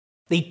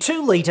The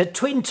 2-litre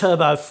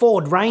twin-turbo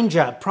Ford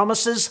Ranger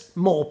promises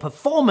more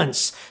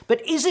performance,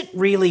 but is it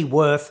really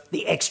worth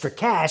the extra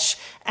cash?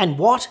 And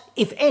what,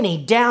 if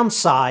any,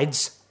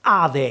 downsides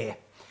are there?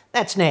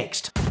 That's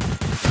next.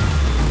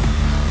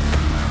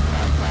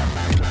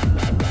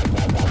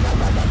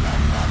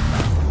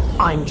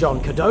 I'm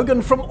John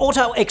Cadogan from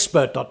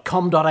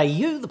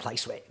AutoExpert.com.au, the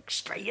place where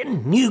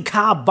Australian new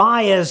car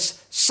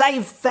buyers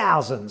save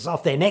thousands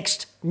off their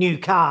next new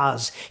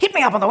cars. Hit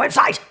me up on the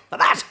website for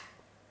that.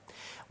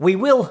 We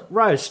will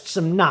roast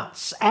some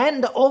nuts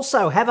and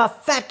also have a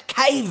Fat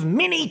Cave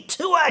mini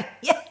tour,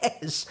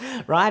 yes,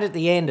 right at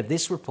the end of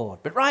this report.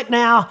 But right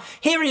now,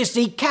 here is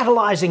the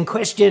catalysing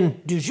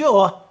question du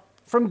jour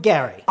from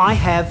Gary. I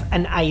have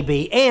an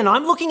ABN.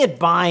 I'm looking at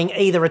buying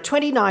either a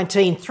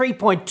 2019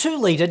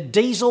 3.2-litre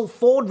diesel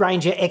Ford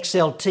Ranger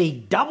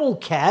XLT double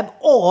cab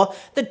or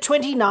the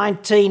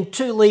 2019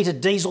 2-litre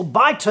diesel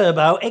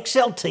bi-turbo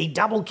XLT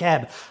double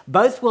cab.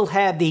 Both will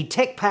have the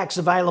tech packs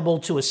available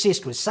to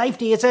assist with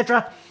safety,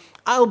 etc.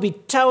 I'll be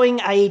towing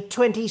a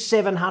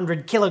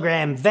 2,700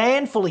 kilogram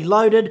van fully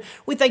loaded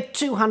with a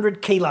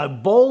 200 kilo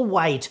ball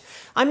weight.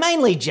 I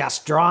mainly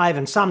just drive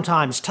and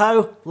sometimes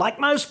tow, like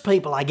most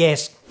people I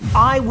guess.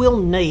 I will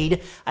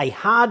need a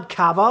hard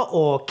cover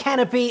or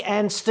canopy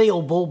and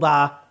steel bull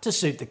bar to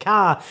suit the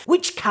car.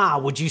 Which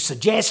car would you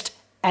suggest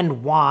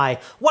and why?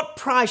 What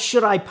price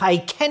should I pay?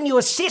 Can you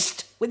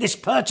assist with this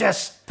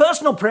purchase?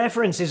 Personal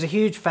preference is a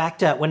huge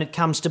factor when it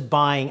comes to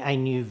buying a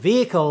new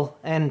vehicle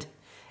and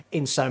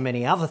in so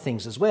many other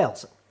things as well.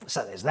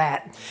 So there's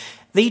that.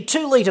 The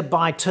 2-litre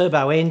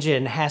bi-turbo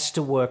engine has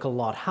to work a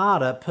lot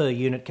harder per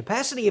unit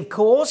capacity, of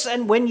course,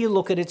 and when you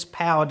look at its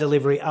power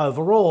delivery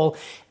overall,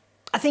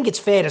 I think it's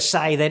fair to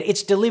say that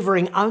it's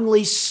delivering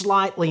only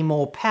slightly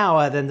more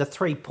power than the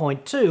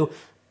 3.2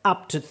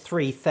 up to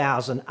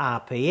 3,000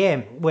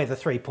 RPM, where the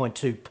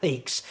 3.2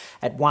 peaks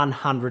at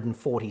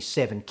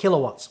 147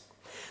 kilowatts.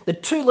 The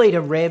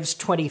 2-litre revs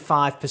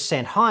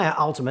 25% higher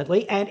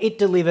ultimately, and it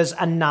delivers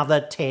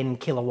another 10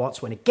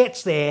 kilowatts when it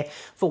gets there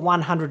for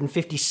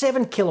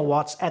 157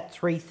 kilowatts at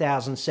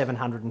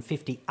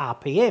 3,750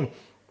 RPM,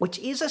 which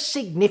is a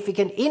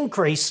significant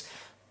increase,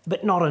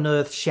 but not an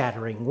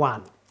earth-shattering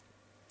one.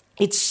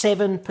 It's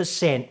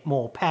 7%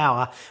 more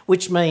power,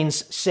 which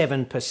means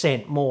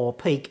 7% more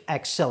peak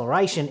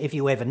acceleration if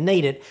you ever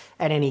need it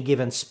at any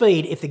given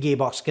speed, if the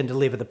gearbox can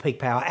deliver the peak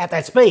power at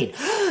that speed.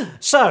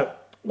 So,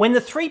 when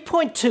the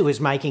 3.2 is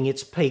making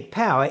its peak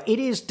power, it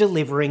is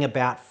delivering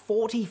about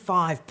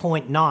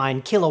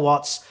 45.9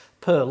 kilowatts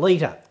per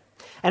litre.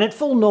 And at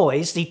full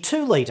noise, the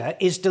 2-litre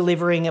is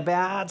delivering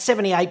about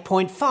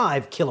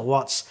 78.5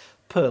 kilowatts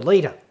per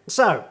litre.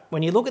 So,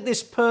 when you look at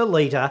this per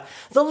litre,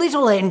 the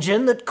little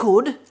engine that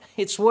could,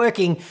 it's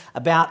working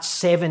about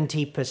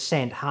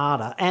 70%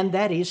 harder, and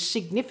that is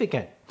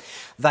significant.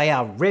 They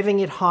are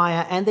revving it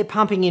higher and they're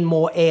pumping in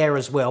more air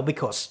as well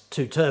because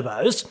 2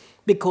 turbos,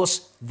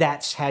 because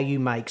that's how you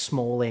make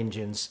small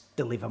engines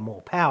deliver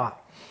more power.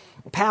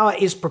 Power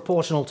is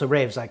proportional to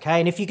revs, okay?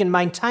 And if you can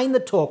maintain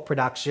the torque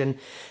production,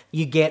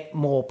 you get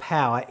more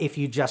power if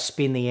you just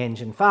spin the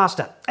engine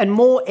faster. And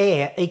more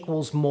air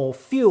equals more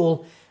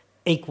fuel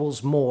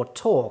equals more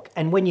torque.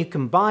 And when you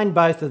combine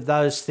both of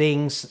those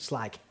things, it's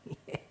like,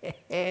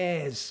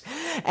 yes.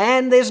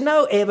 And there's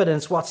no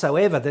evidence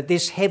whatsoever that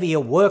this heavier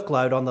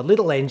workload on the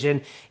little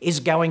engine is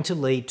going to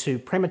lead to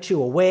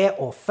premature wear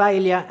or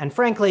failure. And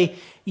frankly,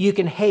 you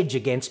can hedge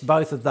against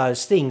both of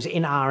those things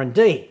in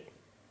R&D.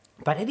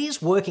 But it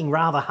is working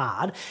rather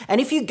hard. And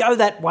if you go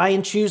that way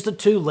and choose the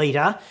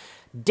 2-litre,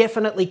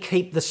 definitely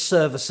keep the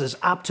services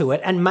up to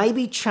it and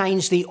maybe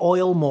change the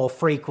oil more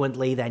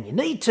frequently than you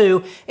need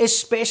to,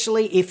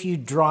 especially if you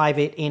drive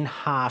it in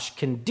harsh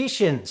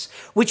conditions,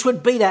 which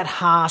would be that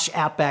harsh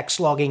outback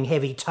slogging,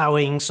 heavy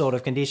towing sort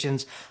of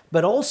conditions,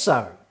 but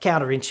also,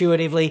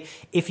 counterintuitively,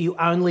 if you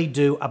only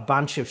do a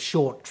bunch of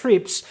short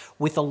trips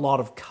with a lot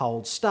of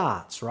cold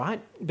starts,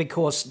 right?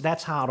 Because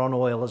that's hard on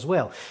oil as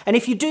well. And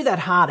if you do that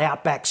hard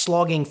outback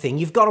slogging thing,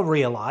 you've got to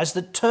realise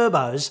that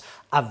turbos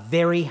are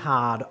very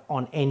hard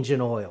on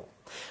engine oil.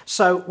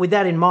 So with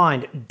that in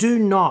mind, do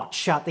not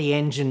shut the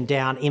engine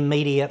down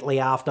immediately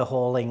after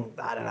hauling,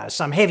 I don't know,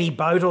 some heavy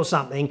boat or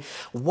something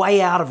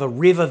way out of a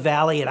river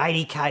valley at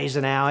 80 k's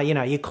an hour. You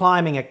know, you're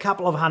climbing a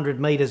couple of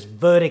 100 metres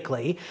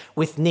vertically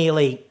with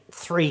nearly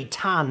 3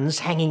 tonnes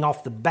hanging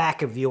off the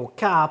back of your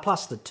car,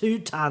 plus the 2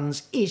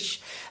 tonnes-ish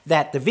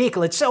that the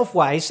vehicle itself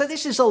weighs. So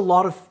this is a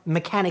lot of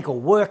mechanical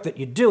work that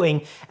you're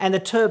doing, and the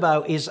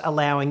turbo is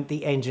allowing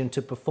the engine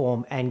to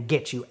perform and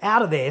get you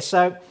out of there.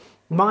 So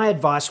my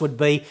advice would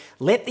be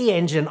let the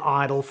engine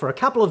idle for a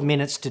couple of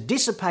minutes to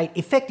dissipate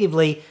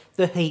effectively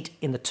the heat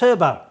in the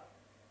turbo.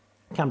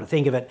 Come to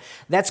think of it,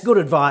 that's good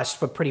advice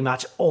for pretty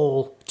much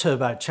all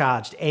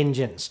turbocharged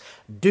engines.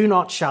 Do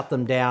not shut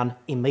them down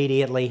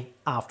immediately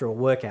after a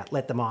workout.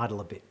 Let them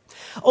idle a bit.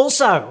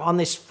 Also, on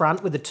this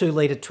front with the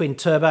 2-litre twin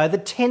turbo, the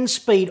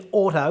 10-speed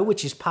auto,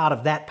 which is part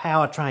of that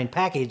powertrain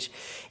package,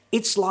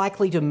 it's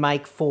likely to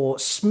make for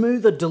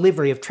smoother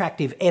delivery of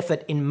tractive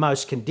effort in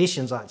most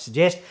conditions, I'd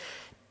suggest.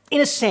 In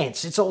a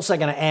sense, it's also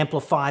going to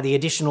amplify the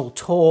additional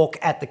torque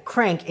at the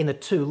crank in the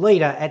 2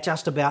 litre at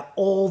just about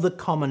all the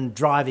common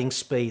driving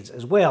speeds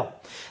as well.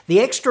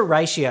 The extra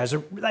ratios,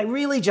 they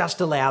really just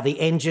allow the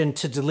engine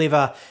to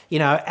deliver,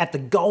 at the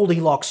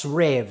Goldilocks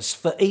revs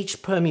for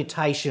each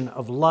permutation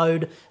of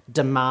load,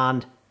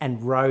 demand,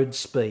 and road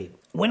speed.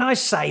 When I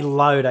say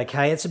load,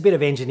 okay, it's a bit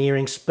of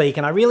engineering speak,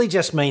 and I really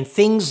just mean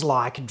things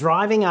like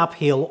driving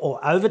uphill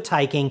or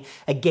overtaking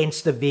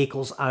against the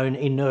vehicle's own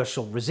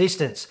inertial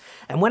resistance.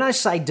 And when I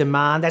say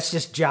demand, that's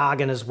just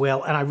jargon as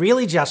well, and I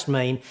really just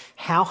mean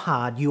how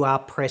hard you are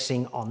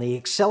pressing on the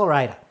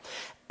accelerator.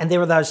 And there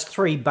are those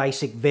 3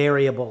 basic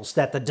variables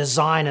that the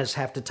designers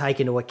have to take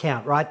into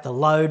account, right? The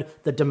load,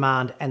 the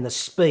demand, and the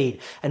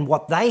speed. And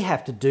what they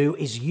have to do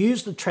is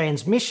use the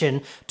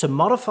transmission to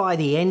modify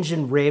the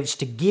engine revs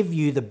to give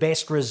you the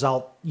best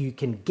result you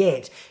can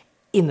get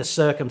in the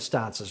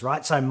circumstances,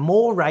 right? So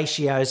more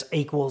ratios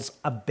equals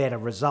a better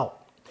result,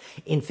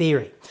 in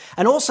theory.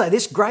 And also,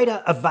 this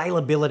greater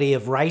availability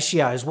of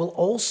ratios will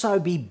also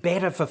be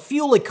better for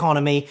fuel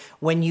economy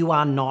when you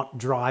are not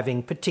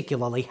driving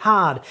particularly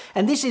hard.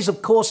 And this is,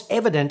 of course,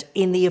 evident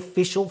in the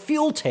official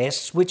fuel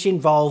tests, which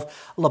involve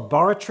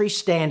laboratory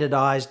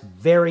standardized,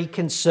 very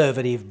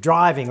conservative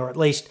driving, or at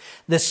least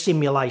the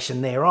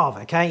simulation thereof,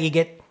 okay? You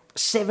get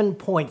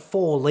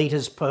 7.4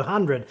 litres per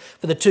 100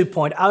 for the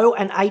 2.0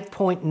 and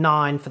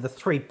 8.9 for the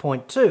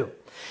 3.2.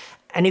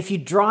 And if you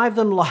drive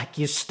them like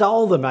you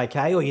stole them,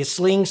 okay, or you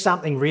sling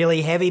something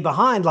really heavy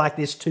behind, like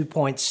this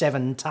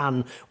 2.7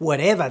 tonne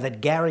whatever that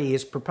Gary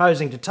is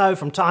proposing to tow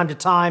from time to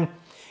time,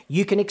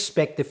 you can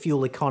expect the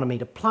fuel economy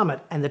to plummet,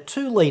 and the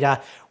 2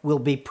 litre will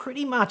be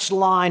pretty much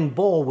line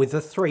ball with the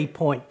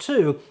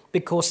 3.2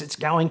 because it's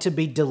going to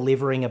be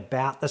delivering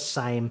about the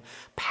same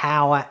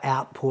power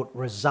output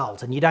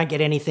result. And you don't get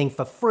anything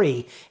for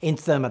free in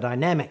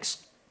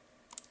thermodynamics.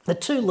 The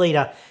 2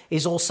 litre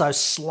is also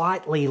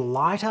slightly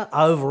lighter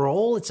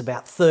overall. It's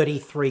about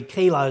 33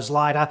 kilos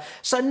lighter,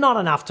 so not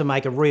enough to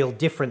make a real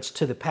difference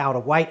to the power to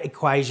weight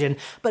equation,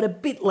 but a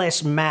bit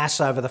less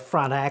mass over the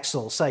front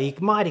axle, so you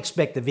might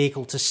expect the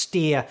vehicle to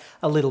steer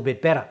a little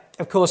bit better.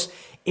 Of course,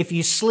 if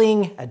you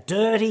sling a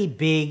dirty,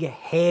 big,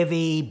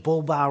 heavy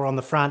bull bar on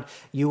the front,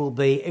 you will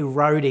be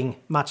eroding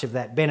much of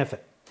that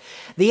benefit.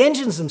 The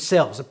engines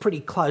themselves are pretty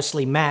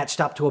closely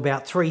matched up to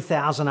about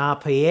 3,000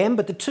 RPM,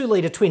 but the 2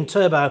 litre twin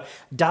turbo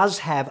does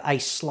have a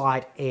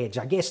slight edge.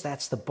 I guess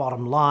that's the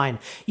bottom line.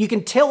 You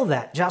can tell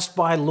that just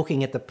by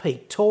looking at the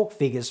peak torque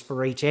figures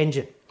for each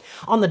engine.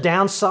 On the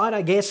downside,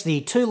 I guess the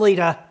 2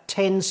 litre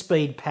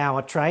 10-speed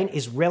powertrain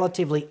is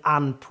relatively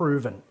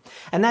unproven.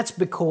 And that's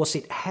because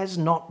it has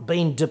not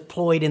been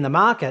deployed in the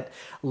market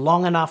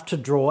long enough to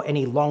draw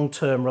any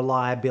long-term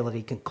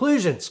reliability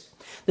conclusions.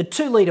 The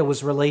 2 litre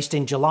was released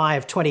in July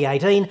of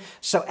 2018,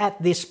 so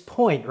at this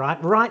point,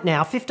 right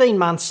now, 15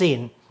 months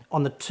in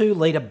on the 2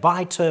 litre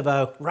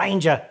bi-turbo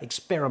Ranger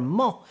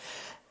experiment,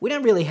 we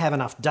don't really have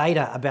enough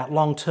data about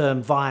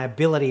long-term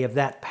viability of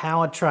that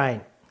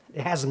powertrain.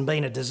 It hasn't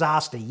been a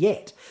disaster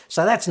yet,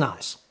 so that's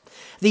nice.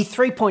 The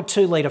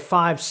 3.2 litre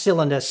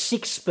 5-cylinder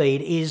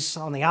 6-speed is,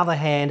 on the other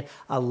hand,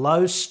 a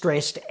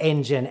low-stressed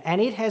engine,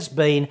 and it has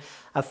been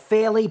a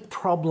fairly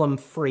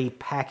problem-free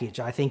package,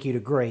 I think you'd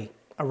agree,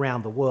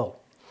 around the world.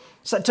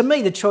 So to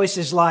me, the choice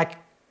is like,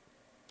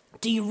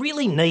 do you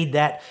really need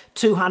that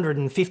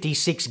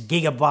 256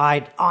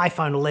 gigabyte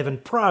iPhone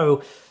 11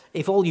 Pro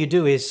if all you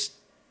do is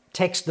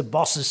text the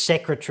boss's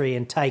secretary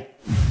and take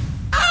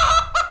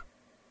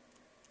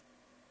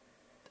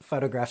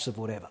photographs of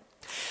whatever?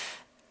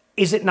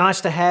 Is it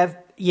nice to have?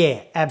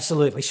 Yeah,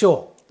 absolutely,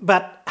 sure.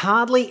 But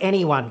hardly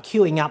anyone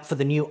queuing up for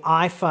the new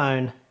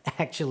iPhone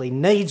actually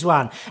needs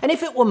one. And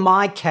if it were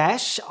my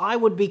cash, I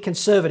would be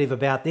conservative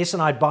about this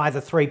and I'd buy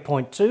the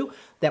 3.2.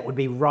 That would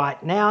be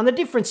right now. And the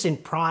difference in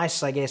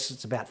price, I guess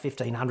it's about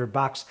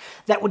 $1,500.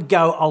 That would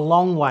go a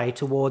long way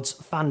towards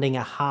funding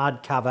a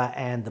hardcover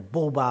and the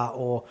bull bar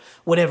or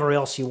whatever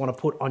else you want to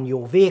put on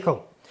your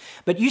vehicle.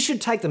 But you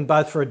should take them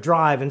both for a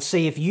drive and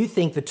see if you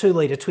think the 2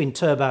 litre twin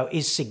turbo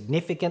is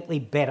significantly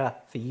better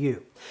for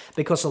you.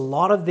 Because a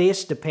lot of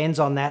this depends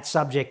on that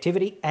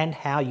subjectivity and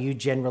how you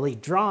generally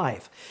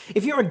drive.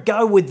 If you're a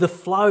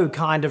go-with-the-flow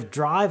kind of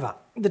driver,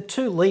 the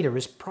 2 litre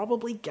is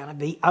probably going to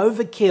be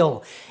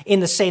overkill in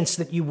the sense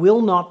that you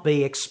will not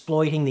be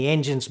exploiting the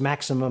engine's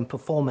maximum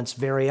performance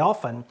very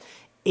often,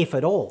 if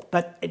at all.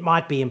 But it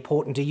might be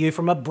important to you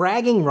from a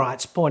bragging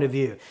rights point of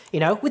view,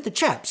 with the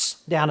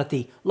chaps down at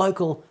the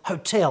local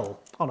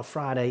hotel on a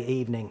Friday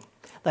evening.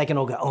 They can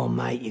all go, oh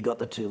mate, you got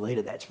the 2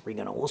 litre, that's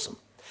friggin' awesome.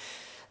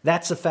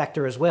 That's a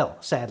factor as well,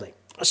 sadly.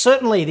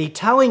 Certainly, the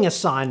towing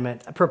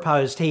assignment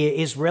proposed here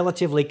is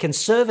relatively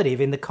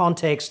conservative in the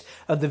context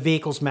of the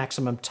vehicle's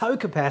maximum tow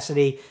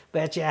capacity,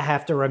 but you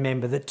have to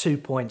remember that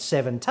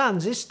 2.7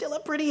 tonnes is still a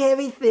pretty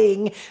heavy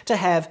thing to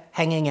have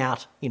hanging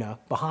out,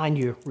 behind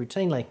you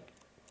routinely.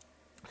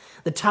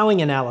 The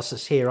towing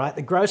analysis here, right?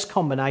 The gross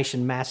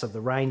combination mass of the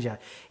Ranger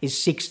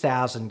is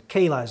 6,000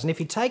 kilos. And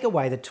if you take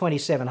away the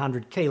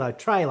 2,700 kilo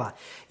trailer,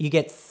 you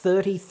get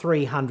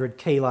 3,300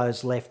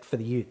 kilos left for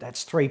the ute.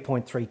 That's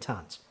 3.3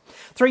 tonnes.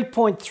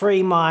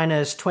 3.3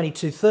 minus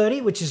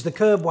 2230, which is the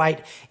curb weight,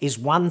 is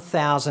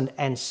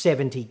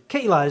 1,070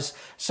 kilos.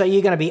 So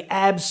you're going to be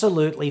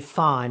absolutely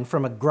fine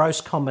from a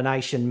gross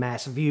combination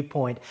mass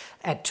viewpoint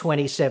at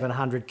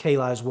 2,700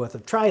 kilos worth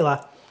of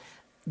trailer.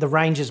 The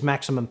Ranger's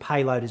maximum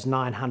payload is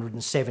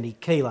 970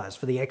 kilos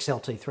for the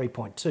XLT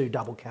 3.2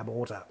 double cab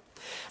auto.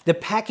 The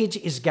package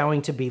is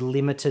going to be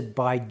limited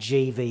by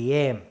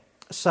GVM.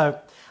 So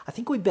I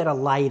think we better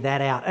lay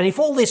that out. And if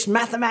all this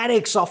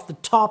mathematics off the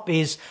top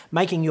is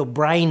making your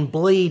brain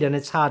bleed and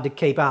it's hard to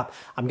keep up,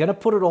 I'm going to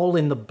put it all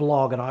in the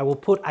blog, and I will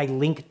put a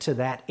link to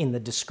that in the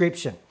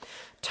description.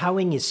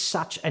 Towing is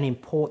such an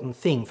important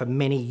thing for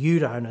many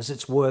ute owners,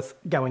 it's worth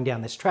going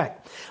down this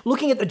track.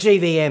 Looking at the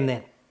GVM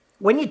then,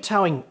 when you're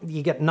towing,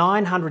 you get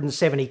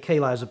 970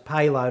 kilos of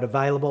payload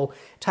available.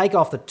 Take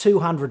off the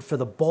 200 for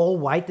the ball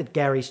weight that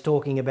Gary's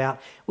talking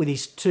about with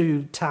his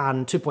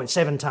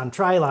 2.7 tonne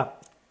trailer.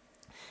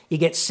 You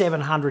get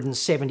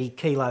 770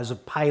 kilos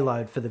of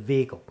payload for the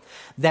vehicle.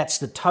 That's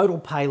the total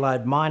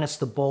payload minus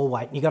the ball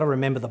weight. And you've got to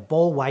remember the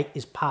ball weight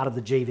is part of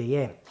the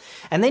GVM.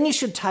 And then you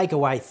should take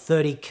away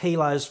 30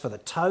 kilos for the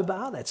tow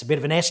bar. That's a bit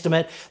of an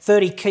estimate.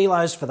 30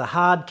 kilos for the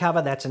hard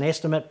cover. That's an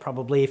estimate.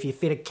 Probably if you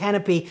fit a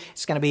canopy,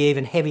 it's going to be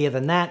even heavier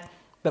than that.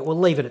 But we'll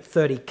leave it at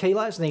 30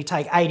 kilos. And then you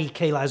take 80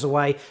 kilos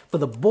away for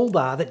the bull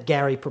bar that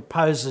Gary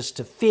proposes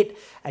to fit,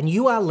 and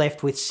you are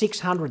left with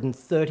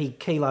 630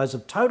 kilos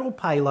of total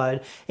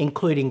payload,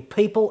 including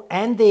people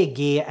and their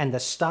gear and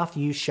the stuff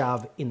you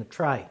shove in the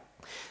tray.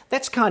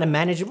 That's kind of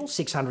manageable,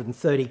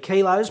 630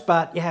 kilos,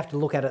 but you have to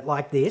look at it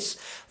like this.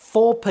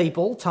 4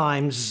 people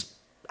times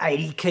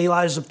 80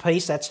 kilos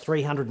apiece, that's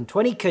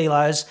 320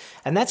 kilos,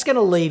 and that's going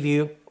to leave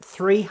you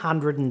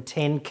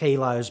 310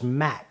 kilos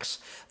max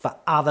for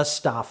other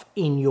stuff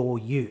in your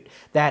ute.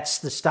 That's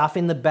the stuff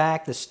in the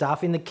back, the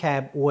stuff in the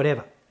cab,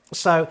 whatever.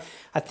 So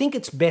I think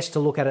it's best to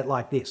look at it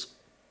like this.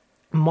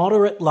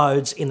 Moderate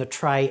loads in the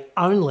tray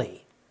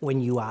only when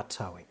you are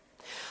towing.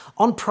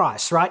 On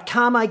price, right?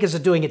 Car makers are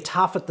doing it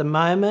tough at the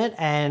moment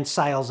and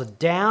sales are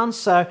down,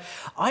 so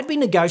I'd be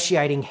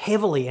negotiating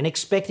heavily and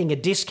expecting a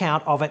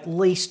discount of at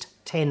least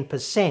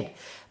 10%.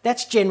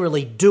 That's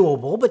generally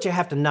doable, but you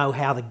have to know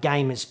how the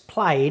game is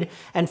played,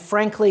 and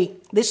frankly,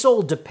 this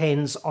all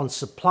depends on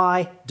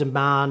supply,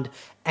 demand,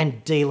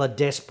 and dealer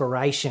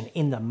desperation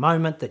in the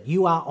moment that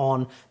you are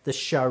on the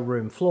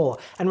showroom floor.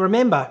 And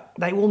remember,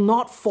 they will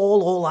not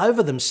fall all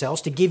over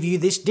themselves to give you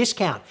this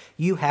discount.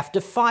 You have to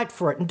fight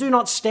for it, and do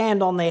not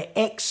stand on their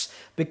X,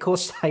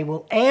 because they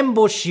will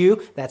ambush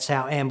you. That's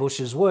how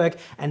ambushes work,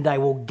 and they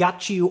will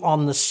gut you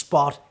on the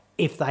spot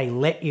if they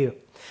let you.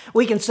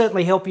 We can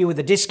certainly help you with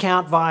a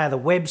discount via the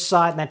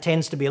website, and that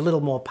tends to be a little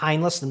more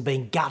painless than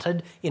being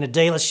gutted in a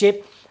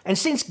dealership. And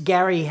since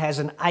Gary has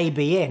an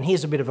ABN,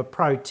 here's a bit of a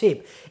pro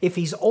tip. If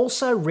he's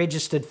also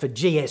registered for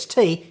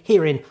GST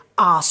here in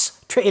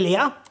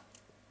Australia,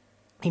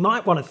 he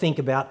might want to think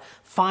about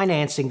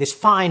financing this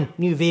fine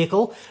new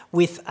vehicle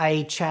with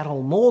a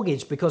chattel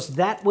mortgage, because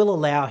that will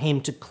allow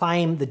him to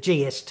claim the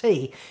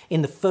GST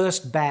in the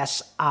first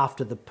BAS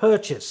after the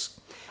purchase.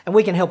 And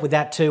we can help with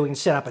that too. We can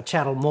set up a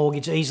chattel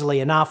mortgage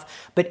easily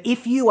enough. But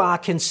if you are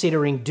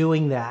considering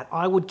doing that,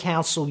 I would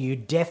counsel you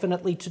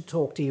definitely to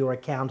talk to your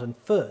accountant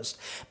first,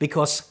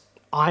 because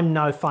I'm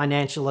no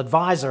financial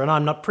advisor and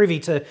I'm not privy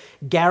to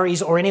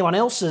Gary's or anyone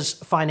else's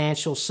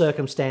financial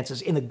circumstances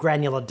in the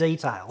granular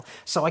detail.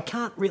 So I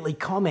can't really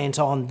comment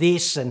on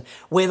this and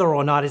whether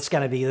or not it's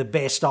going to be the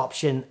best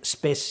option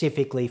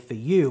specifically for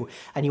you.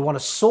 And you want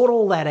to sort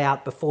all that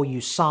out before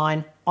you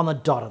sign on the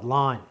dotted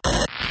line.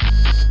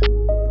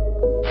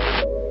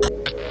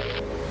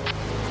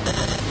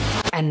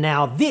 And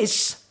now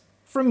this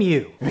from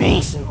you.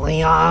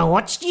 Recently, I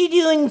watched you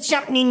doing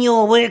something in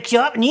your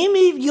workshop, and you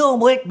moved your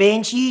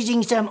workbench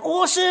using some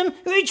awesome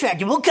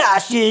retractable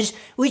casters,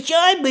 which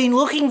I've been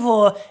looking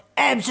for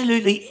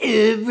absolutely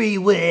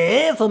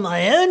everywhere for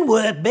my own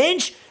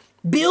workbench.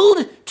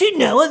 Build to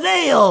no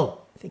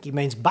avail. I think he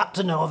means but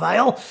to no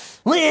avail.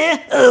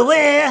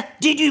 Where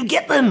did you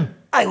get them?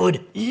 I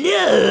would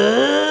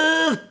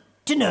love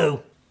to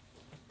know.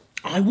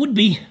 I would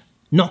be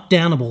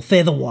knockdownable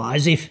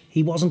feather-wise if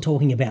he wasn't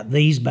talking about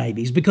these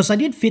babies, because I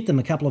did fit them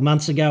a couple of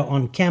months ago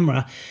on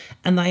camera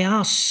and they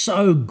are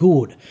so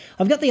good.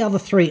 I've got the other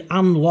 3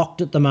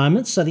 unlocked at the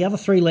moment, so the other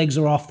 3 legs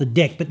are off the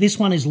deck, but this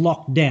one is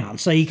locked down,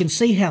 so you can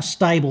see how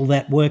stable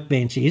that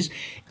workbench is.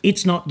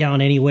 It's not going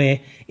anywhere.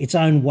 Its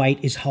own weight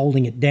is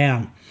holding it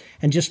down.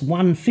 And just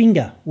 1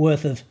 finger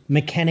worth of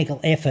mechanical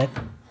effort,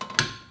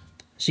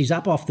 she's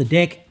up off the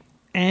deck,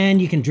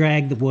 and you can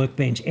drag the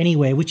workbench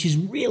anywhere, which is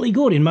really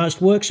good in most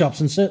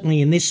workshops, and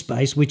certainly in this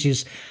space, which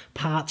is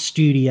part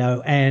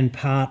studio and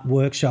part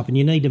workshop, and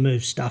you need to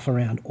move stuff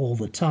around all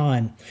the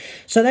time.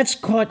 So that's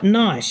quite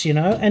nice, you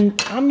know,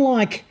 and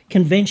unlike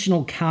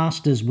conventional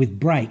casters with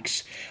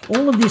brakes,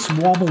 all of this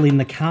wobble in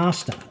the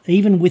caster,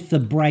 even with the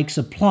brakes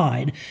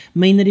applied,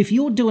 mean that if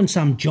you're doing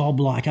some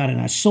job like, I don't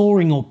know,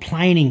 sawing or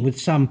planing with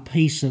some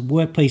piece of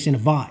workpiece in a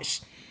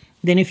vise,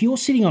 then if you're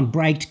sitting on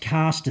braked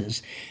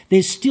casters,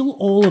 there's still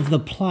all of the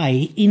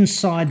play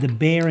inside the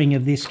bearing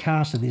of this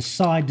caster, this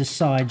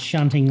side-to-side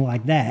shunting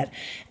like that,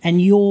 and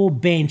your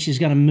bench is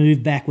going to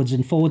move backwards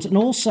and forwards. And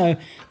also,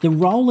 the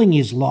rolling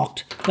is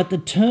locked, but the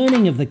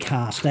turning of the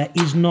caster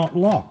is not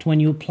locked when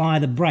you apply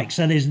the brake.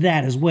 So there's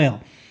that as well.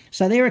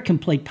 So they're a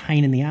complete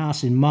pain in the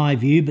arse in my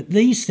view, but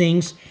these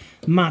things,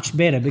 much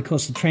better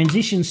because the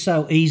transition's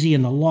so easy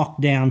and the lock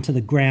down to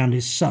the ground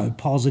is so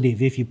positive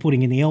if you're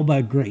putting in the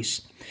elbow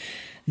grease.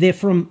 They're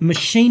from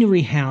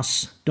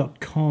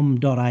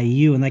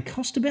machineryhouse.com.au and they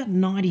cost about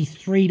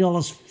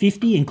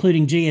 $93.50,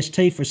 including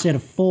GST for a set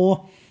of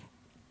 4.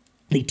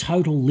 The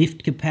total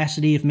lift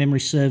capacity, if memory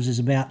serves, is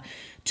about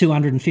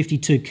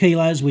 252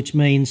 kilos, which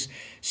means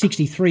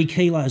 63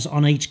 kilos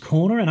on each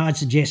corner, and I'd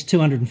suggest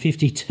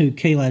 252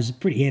 kilos is a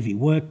pretty heavy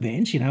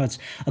workbench. It's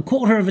a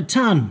quarter of a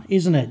ton,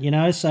 isn't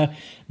it? So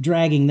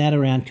dragging that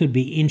around could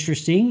be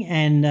interesting,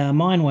 and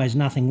mine weighs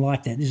nothing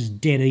like that. This is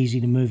dead easy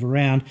to move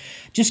around.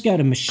 Just go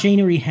to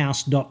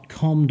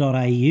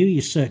machineryhouse.com.au,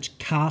 you search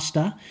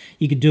caster.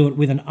 You could do it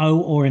with an O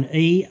or an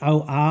E,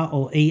 O-R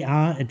or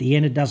E-R at the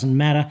end, it doesn't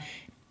matter.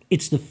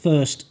 It's the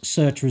first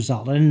search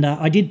result. And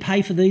I did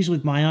pay for these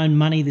with my own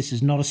money. This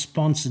is not a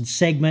sponsored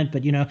segment,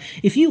 but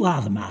if you are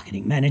the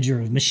marketing manager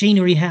of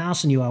Machinery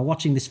House and you are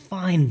watching this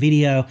fine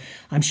video,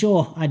 I'm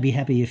sure I'd be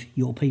happy if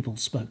your people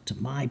spoke to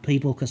my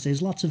people because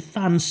there's lots of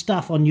fun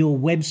stuff on your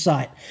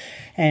website.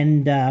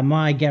 And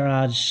my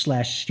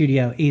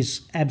garage/studio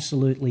is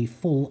absolutely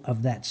full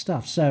of that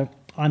stuff. So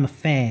I'm a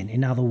fan,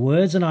 in other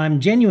words, and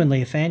I'm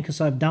genuinely a fan because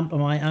I've dumped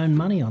my own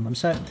money on them.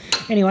 So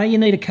anyway, you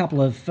need a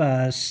couple of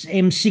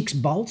M6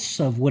 bolts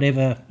of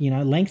whatever,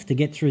 length to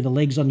get through the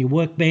legs on your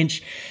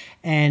workbench.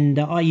 And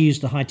I use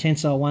the high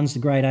tensile ones, the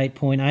grade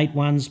 8.8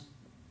 ones,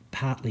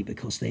 partly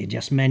because they're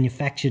just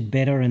manufactured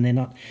better and they're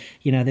not,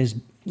 there's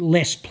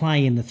less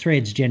play in the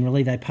threads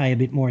generally. They pay a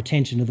bit more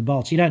attention to the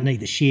bolts. You don't need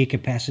the shear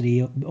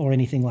capacity or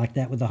anything like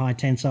that with the high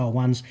tensile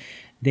ones.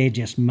 They're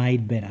just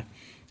made better.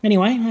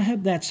 Anyway, I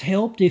hope that's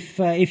helped.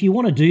 If you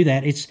want to do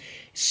that, it's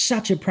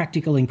such a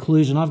practical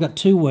inclusion. I've got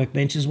 2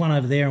 workbenches, one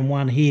over there and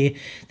one here.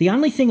 The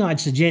only thing I'd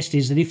suggest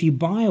is that if you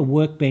buy a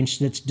workbench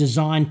that's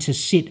designed to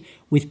sit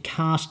with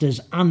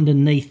casters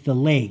underneath the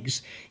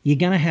legs, you're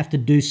going to have to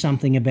do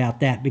something about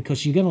that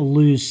because you're going to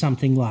lose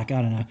something like,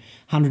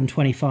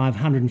 125,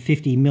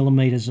 150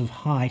 millimetres of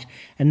height,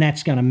 and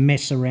that's going to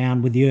mess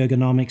around with the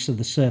ergonomics of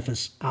the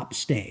surface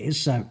upstairs.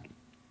 So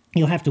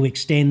you'll have to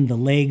extend the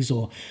legs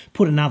or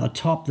put another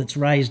top that's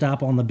raised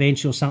up on the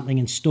bench or something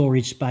in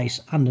storage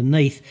space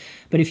underneath.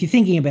 But if you're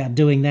thinking about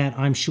doing that,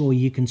 I'm sure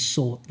you can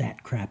sort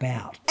that crap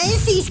out.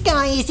 As this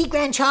guy is the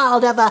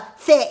grandchild of a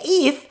fair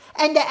if,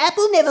 and the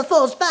apple never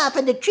falls far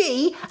from the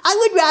tree, I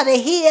would rather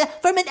hear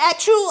from an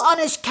actual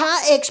honest car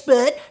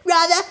expert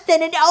rather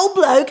than an old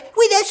bloke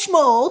with a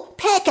small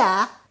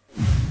pecker.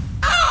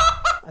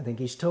 I think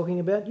he's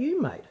talking about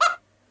you, mate.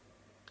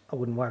 I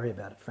wouldn't worry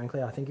about it,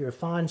 frankly. I think you're a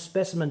fine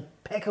specimen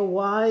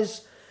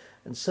pecker-wise,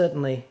 and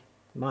certainly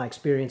my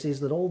experience is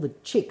that all the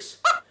chicks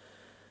are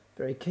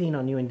very keen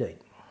on you indeed.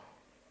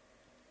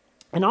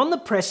 And on the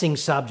pressing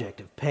subject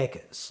of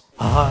peckers,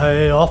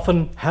 I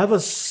often have a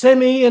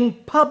semi in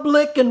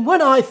public, and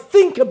when I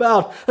think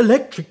about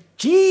electric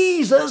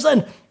Jesus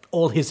and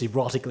all his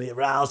erotically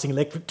arousing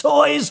electric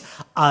toys,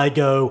 I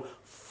go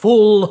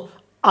full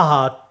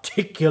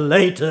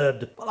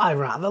articulated. Well, I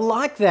rather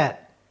like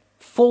that.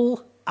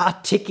 Full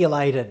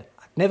articulated.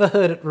 I've never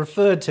heard it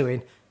referred to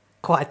in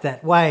quite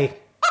that way.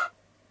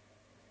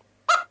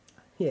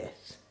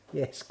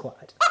 Yes,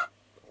 quite.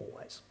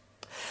 Always.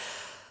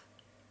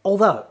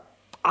 Although,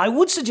 I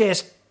would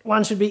suggest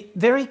one should be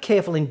very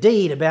careful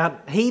indeed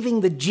about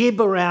heaving the jib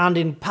around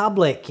in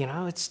public.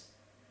 It's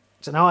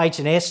an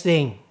OH&S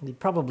thing. You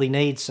probably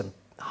need some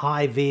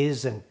high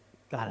vis and,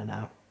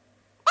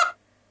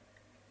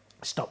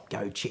 stop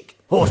go chick.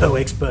 Auto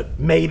expert,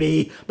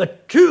 maybe,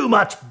 but too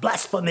much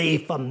blasphemy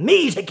for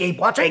me to keep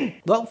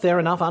watching. Well, fair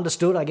enough,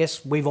 understood. I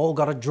guess we've all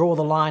got to draw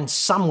the line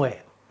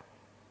somewhere.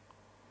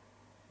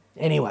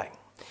 Anyway,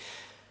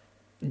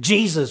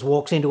 Jesus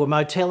walks into a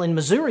motel in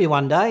Missouri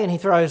one day and he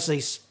throws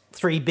these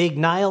 3 big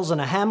nails and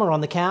a hammer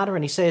on the counter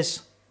and he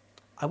says,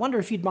 I wonder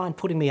if you'd mind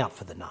putting me up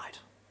for the night.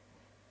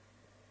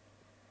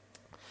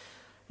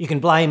 You can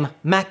blame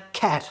Mac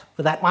Cat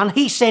for that one.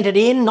 He sent it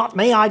in, not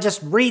me. I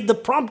just read the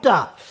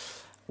prompter.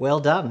 Well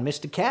done,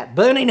 Mr. Cat.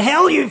 Burn in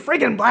hell, you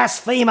friggin'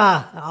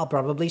 blasphemer. I'll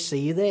probably see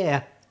you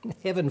there.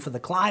 Heaven for the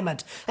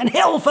climate and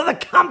hell for the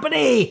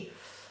company.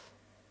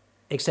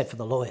 Except for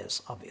the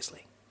lawyers,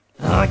 obviously.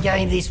 I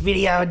gave this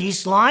video a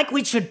dislike,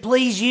 which should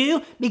please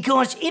you,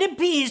 because it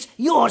appears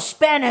your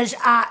spanners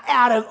are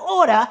out of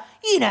order,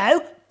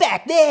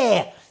 back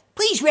there.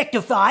 Please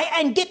rectify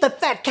and get the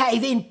fat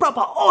cave in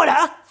proper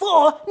order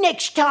for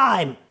next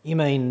time. You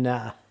mean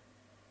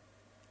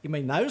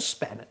those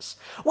spanners?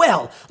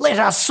 Well, let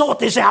us sort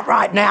this out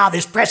right now,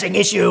 this pressing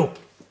issue.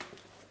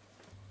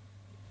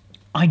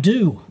 I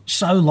do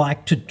so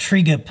like to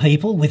trigger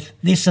people with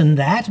this and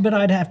that, but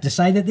I'd have to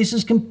say that this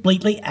is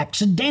completely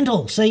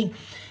accidental. See,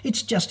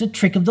 it's just a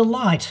trick of the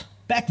light.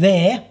 back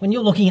there, when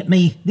you're looking at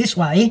me this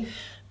way,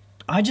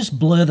 I just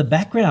blur the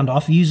background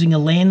off using a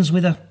lens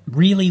with a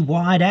really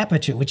wide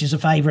aperture, which is a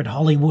favourite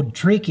Hollywood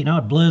trick. You know,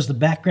 it blurs the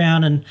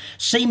background and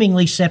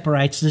seemingly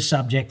separates the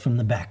subject from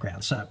the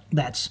background. So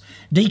that's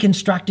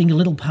deconstructing a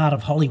little part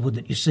of Hollywood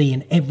that you see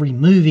in every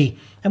movie.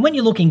 And when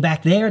you're looking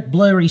back there at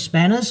blurry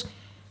spanners,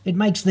 it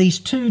makes these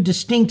two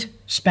distinct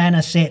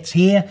spanner sets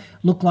here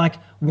look like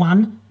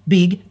one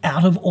big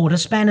out-of-order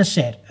spanner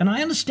set. And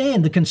I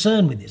understand the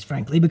concern with this,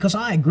 frankly, because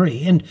I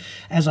agree. And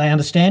as I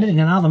understand it, in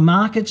other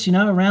markets, you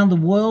know, around the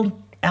world,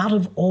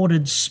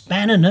 out-of-ordered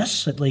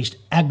spannerness, at least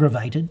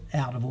aggravated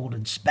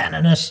out-of-ordered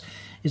spannerness,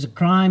 is a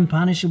crime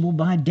punishable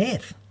by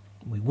death.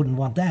 We wouldn't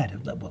want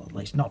that, well, at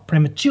least not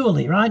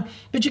prematurely, right?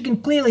 But you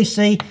can clearly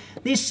see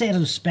this set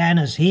of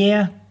spanners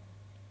here,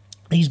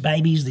 these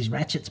babies, these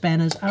ratchet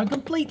spanners, are a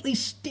completely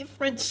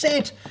different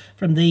set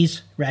from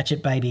these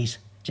ratchet babies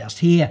just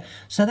here.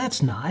 So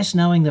that's nice,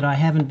 knowing that I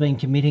haven't been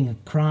committing a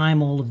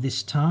crime all of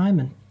this time.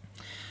 And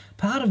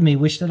part of me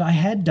wished that I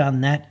had done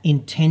that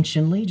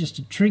intentionally, just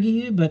to trigger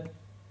you, but,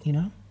 you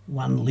know,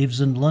 one lives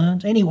and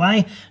learns.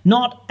 Anyway,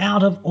 not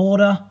out of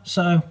order,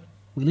 so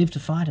we live to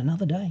fight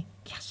another day.